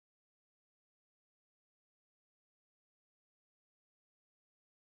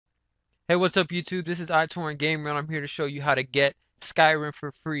Hey, what's up, YouTube? This is iTorrent Gamer, and I'm here to show you how to get Skyrim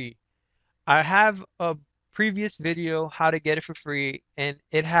for free. I have a previous video how to get it for free, and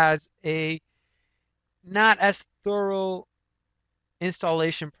it has a not as thorough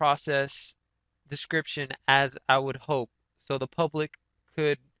installation process description as I would hope, so the public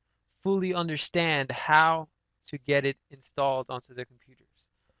could fully understand how to get it installed onto their computers.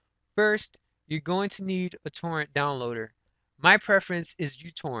 First, you're going to need a torrent downloader. My preference is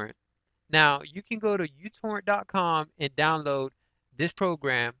uTorrent. Now, you can go to utorrent.com and download this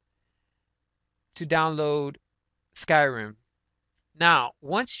program to download Skyrim. Now,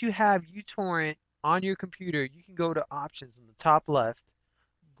 once you have uTorrent on your computer, you can go to options on the top left,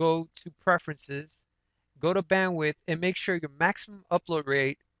 go to preferences, go to bandwidth, and make sure your maximum upload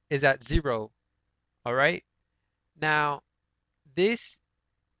rate is at 0. All right? Now, this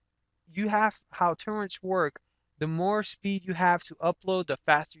you have how torrents work. The more speed you have to upload, the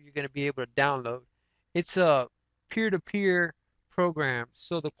faster you're going to be able to download. It's a peer-to-peer program,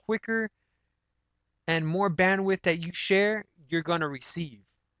 so the quicker and more bandwidth that you share, you're going to receive.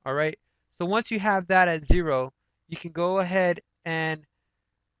 All right. So once you have that at 0, you can go ahead and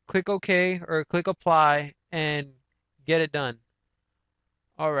click OK or click apply and get it done.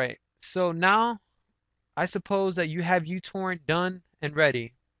 All right. So now I suppose that you have uTorrent done and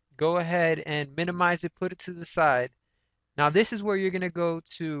ready. Go ahead and minimize it, put it to the side. Now this is where you're going to go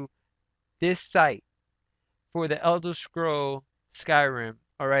to this site for the Elder Scroll Skyrim.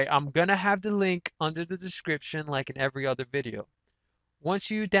 Alright, I'm going to have the link under the description like in every other video. Once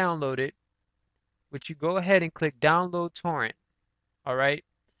you download it, which you go ahead and click download torrent. Alright,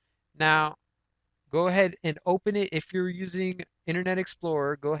 now go ahead and open it. If you're using Internet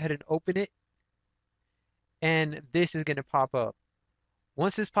Explorer, go ahead and open it, and this is going to pop up.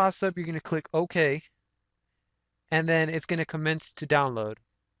 Once this pops up, you're going to click OK, and then it's going to commence to download.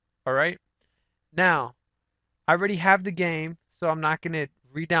 Alright, now I already have the game, so I'm not going to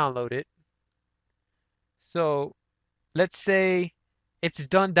re-download it. So let's say it's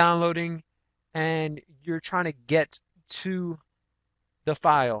done downloading and you're trying to get to the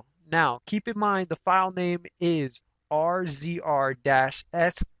file. Now, keep in mind the file name is rzr-skrm.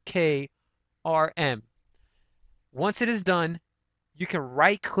 Once it is done, you can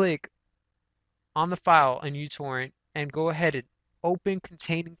right click on the file in uTorrent and go ahead and open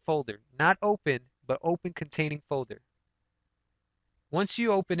containing folder. Not open, but open containing folder. Once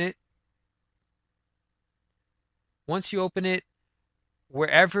you open it,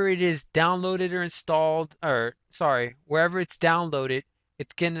 wherever it is downloaded or installed, or sorry, wherever it's downloaded,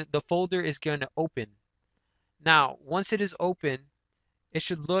 the folder is gonna open. Now, once it is open, it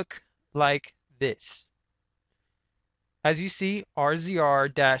should look like this. As you see,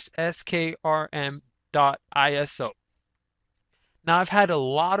 rzr-skrm.iso. Now, I've had a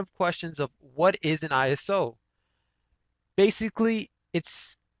lot of questions of what is an ISO. Basically,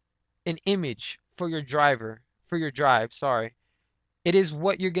 it's an image for your drive, sorry. It is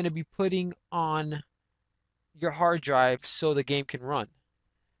what you're going to be putting on your hard drive so the game can run.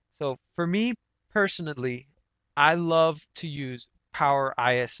 So for me personally, I love to use Power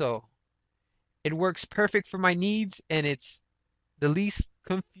ISO. It works perfect for my needs, and it's the least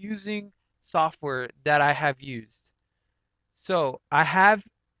confusing software that I have used. So I have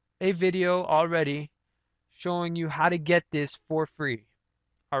a video already showing you how to get this for free.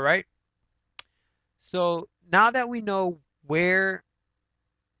 All right. So now that we know where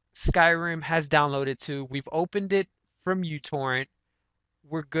Skyrim has downloaded to, we've opened it from uTorrent,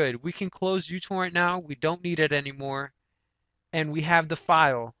 we're good. We can close uTorrent now. We don't need it anymore. And we have the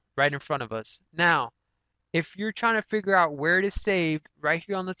file right in front of us. Now, if you're trying to figure out where it is saved, right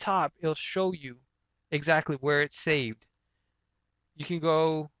here on the top, it'll show you exactly where it's saved. You can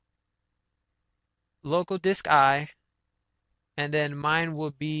go local disk I, and then mine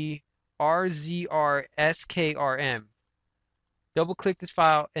will be rzr-skrm. Double click this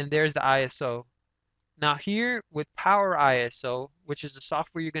file, and there's the ISO. Now here with Power ISO, which is the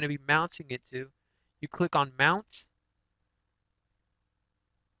software you're going to be mounting it to, you click on Mount.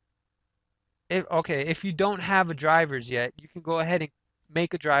 If you don't have a drivers yet, you can go ahead and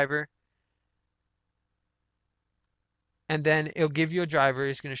make a driver, and then it'll give you a driver.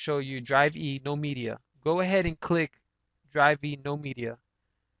 It's going to show you Drive E, no media. Go ahead and click Drive E, no media.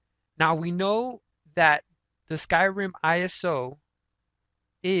 Now we know that the Skyrim ISO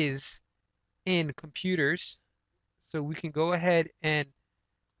is in computers, so we can go ahead and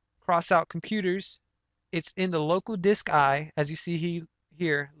cross out computers. It's in the local disk I, as you see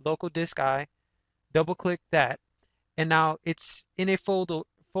here, local disk I. Double click that, and now it's in a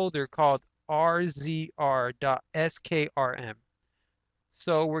folder called rzr.skrm.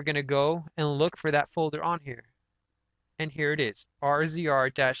 So we're going to go and look for that folder on here. And here it is,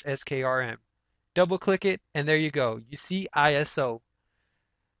 rzr-skrm. Double click it, and there you go. You see ISO.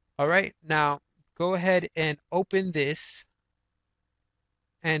 All right, now go ahead and open this,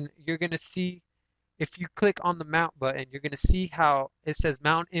 and you're going to see, if you click on the mount button, you're going to see how it says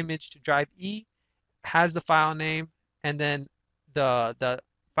mount image to drive E, has the file name, and then the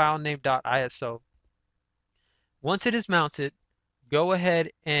file name .iso. Once it is mounted, go ahead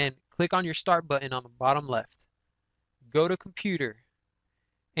and click on your start button on the bottom left. Go to computer,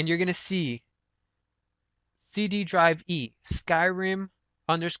 and you're going to see CD drive E, Skyrim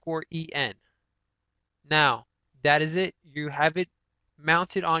underscore EN. Now, that is it. You have it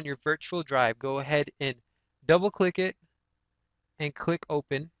mounted on your virtual drive. Go ahead and double click it and click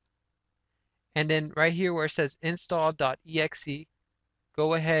open. And then right here where it says install.exe,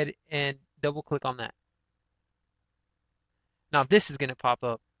 go ahead and double click on that. Now this is going to pop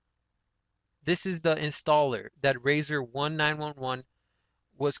up. This is the installer that Razer 1911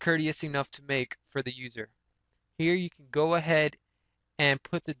 was courteous enough to make for the user. Here you can go ahead and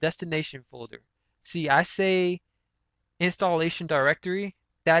put the destination folder. See, I say installation directory.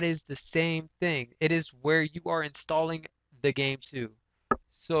 That is the same thing. It is where you are installing the game to.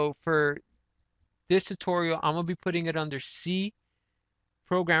 So for this tutorial, I'm going to be putting it under C,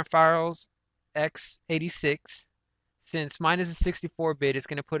 Program Files, x86. Since mine is a 64-bit, it's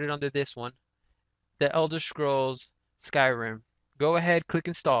going to put it under this one, The Elder Scrolls Skyrim. Go ahead, click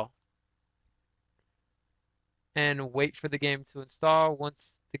install, and wait for the game to install.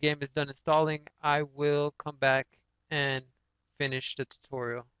 Once the game is done installing, I will come back and finish the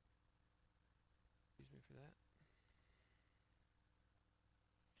tutorial. Excuse me for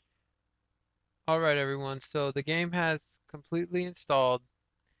that. Alright everyone, so the game has completely installed,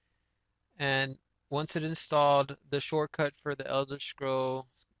 and once it installed, the shortcut for the Elder Scroll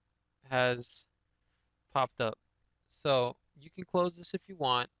has popped up. So you can close this if you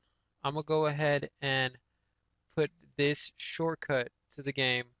want. I'm gonna go ahead and put this shortcut to the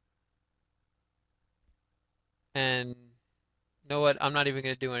game, and you know what, I'm not even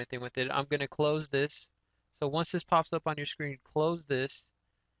gonna do anything with it. I'm gonna close this. So once this pops up on your screen, close this,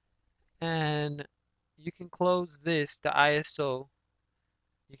 and you can close this, the ISO.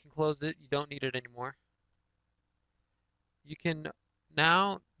 You can close it, you don't need it anymore. You can,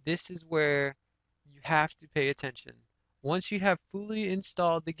 now this is where you have to pay attention. Once you have fully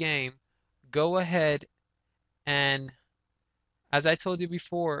installed the game, go ahead and, as I told you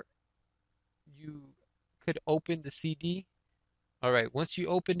before, you could open the CD. Alright, once you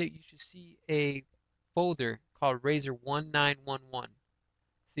open it, you should see a folder called Razer 1911.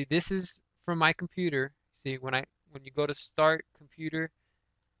 See, this is from my computer. See, when you go to start computer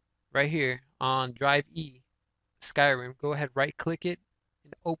right here on drive E, Skyrim, go ahead, right click it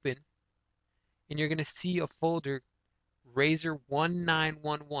and open, and you're going to see a folder Razer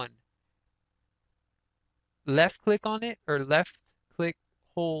 1911. Left click on it, or left click,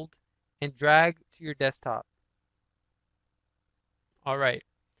 hold, and drag to your desktop. Alright,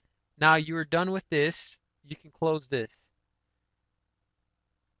 now you are done with this, you can close this.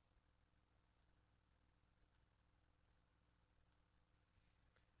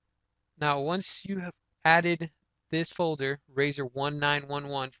 Now once you have added this folder, Razer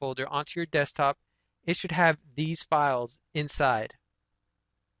 1911 folder, onto your desktop, it should have these files inside.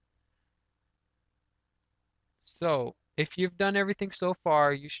 So if you've done everything so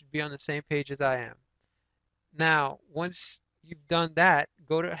far, you should be on the same page as I am. Now, once you've done that,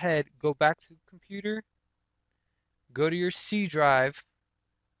 go ahead, go back to computer, go to your C drive,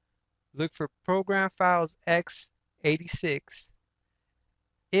 look for Program Files x86.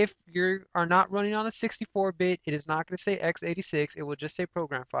 If you are not running on a 64-bit, it is not going to say x86, it will just say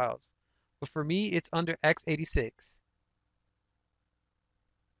Program Files. But for me, it's under x86.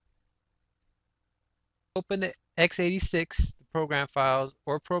 Open the x86, the program files,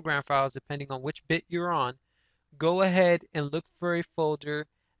 or program files, depending on which bit you're on. Go ahead and look for a folder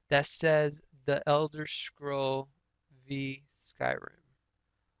that says The Elder Scroll v Skyrim.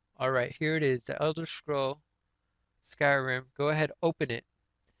 Alright, here it is, The Elder Scroll Skyrim. Go ahead, open it.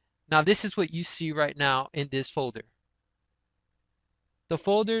 Now this is what you see right now in this folder. The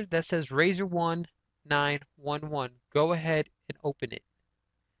folder that says Razer 1911. Go ahead and open it.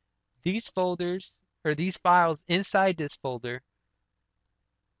 These folders, or these files inside this folder,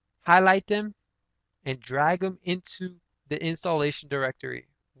 highlight them and drag them into the installation directory,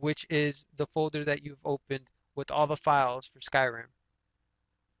 which is the folder that you've opened with all the files for Skyrim.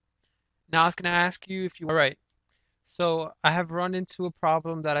 Now it's going to ask you if you... Alright, so I have run into a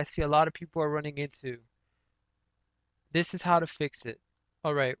problem that I see a lot of people are running into. This is how to fix it.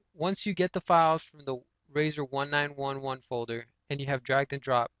 Alright, once you get the files from the Razer 1911 folder and you have dragged and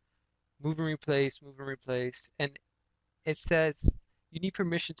dropped, move and replace, and it says you need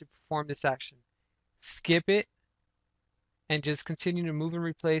permission to perform this action. Skip it and just continue to move and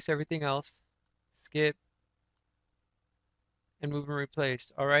replace everything else. Skip and move and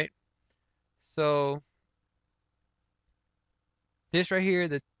replace. Alright, so this right here,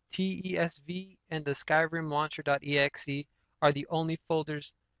 the TESV and the Skyrim launcher.exe are the only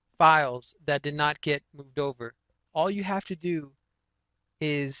files that did not get moved over. All you have to do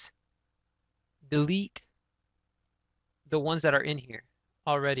is delete the ones that are in here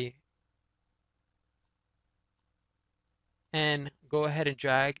already and go ahead and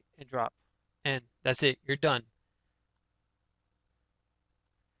drag and drop. And that's it, you're done.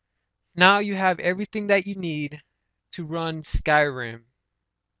 Now you have everything that you need to run Skyrim.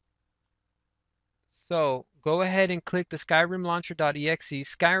 So go ahead and click the Skyrim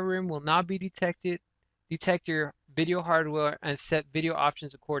launcher.exe. Skyrim will not be detect your video hardware and set video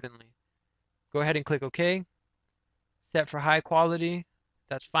options accordingly. Go ahead and click OK. Set for high quality.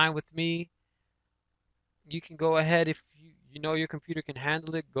 That's fine with me. You can go ahead if you know your computer can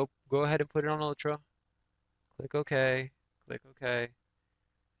handle it. Go ahead and put it on ultra. Click OK. Click OK.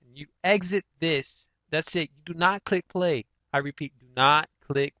 And you exit this. That's it. You do not click play. I repeat, do not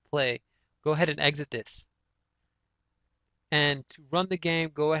click play. Go ahead and exit this. And to run the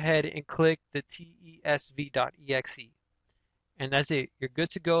game, go ahead and click the tesv.exe. And that's it. You're good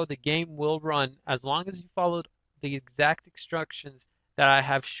to go. The game will run as long as you followed the exact instructions that I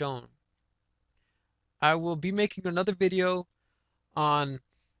have shown. I will be making another video on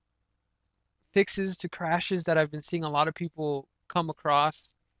fixes to crashes that I've been seeing a lot of people come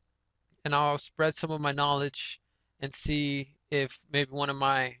across, and I'll spread some of my knowledge and see if maybe one of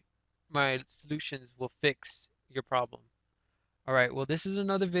my solutions will fix your problem. Alright, well this is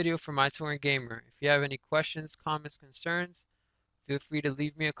another video from My Touring Gamer. If you have any questions, comments, concerns, feel free to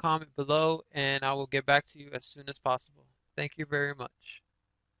leave me a comment below and I will get back to you as soon as possible. Thank you very much.